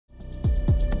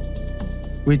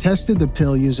We tested the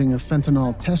pill using a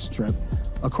fentanyl test strip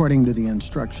according to the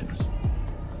instructions.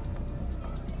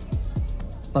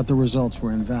 But the results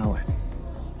were invalid.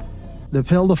 The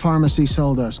pill the pharmacy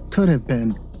sold us could have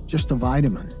been just a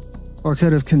vitamin, or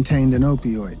could have contained an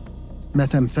opioid,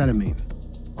 methamphetamine,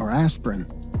 or aspirin,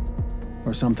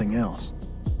 or something else.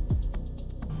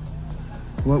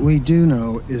 What we do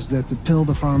know is that the pill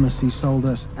the pharmacy sold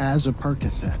us as a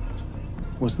Percocet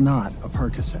was not a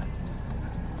Percocet.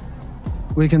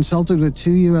 We consulted with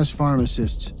 2 U.S.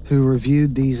 pharmacists who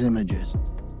reviewed these images.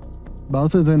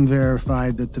 Both of them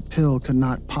verified that the pill could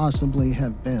not possibly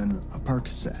have been a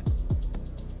Percocet.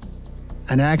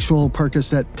 An actual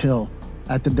Percocet pill,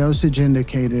 at the dosage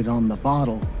indicated on the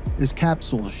bottle, is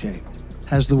capsule-shaped,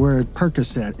 has the word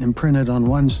Percocet imprinted on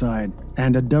one side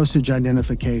and a dosage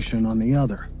identification on the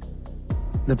other.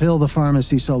 The pill the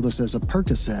pharmacy sold us as a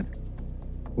Percocet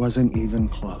wasn't even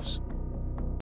close.